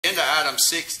Agenda item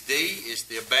 6D is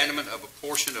the abandonment of a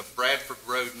portion of Bradford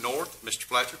Road North. Mr.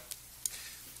 Fletcher?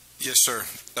 Yes, sir.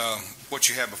 What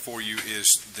you have before you is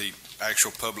the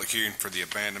actual public hearing for the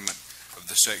abandonment of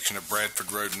the section of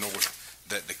Bradford Road North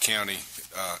that the county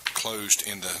closed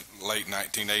in the late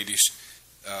 1980s.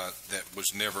 That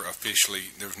was never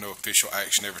officially, there was no official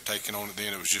action ever taken on it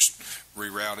then. It was just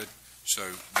rerouted. So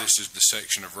this is the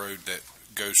section of road that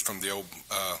goes from the old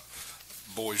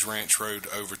Boys Ranch Road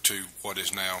over to what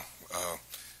is now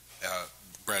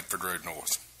Bradford Road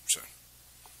North. So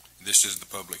this is the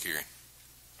public hearing.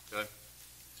 Okay.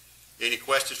 Any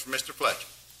questions for Mr. Fletcher?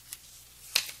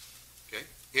 Okay.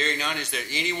 Hearing none, is there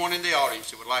anyone in the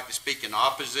audience that would like to speak in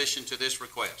opposition to this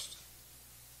request?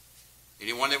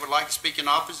 Anyone that would like to speak in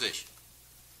opposition?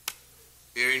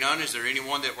 Hearing none, is there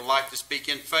anyone that would like to speak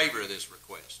in favor of this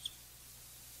request?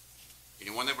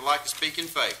 Anyone that would like to speak in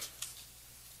favor?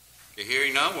 Okay,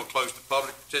 hearing none, we'll close the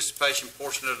public participation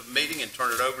portion of the meeting and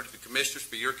turn it over to the commissioners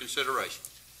for your consideration.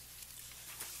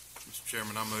 Mr.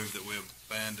 Chairman, I move that we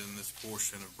abandon this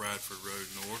portion of Bradford Road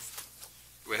North.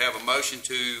 Do we have a motion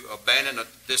to abandon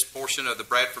this portion of the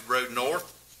Bradford Road North?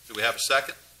 Do we have a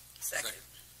second? Second.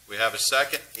 We have a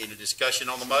second. Any discussion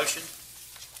on the motion?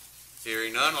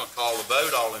 Hearing none, I'll call the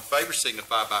vote. All in favor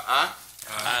signify by aye.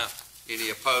 Aye. Any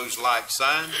opposed, like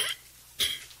sign.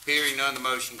 Hearing none, the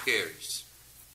motion carries.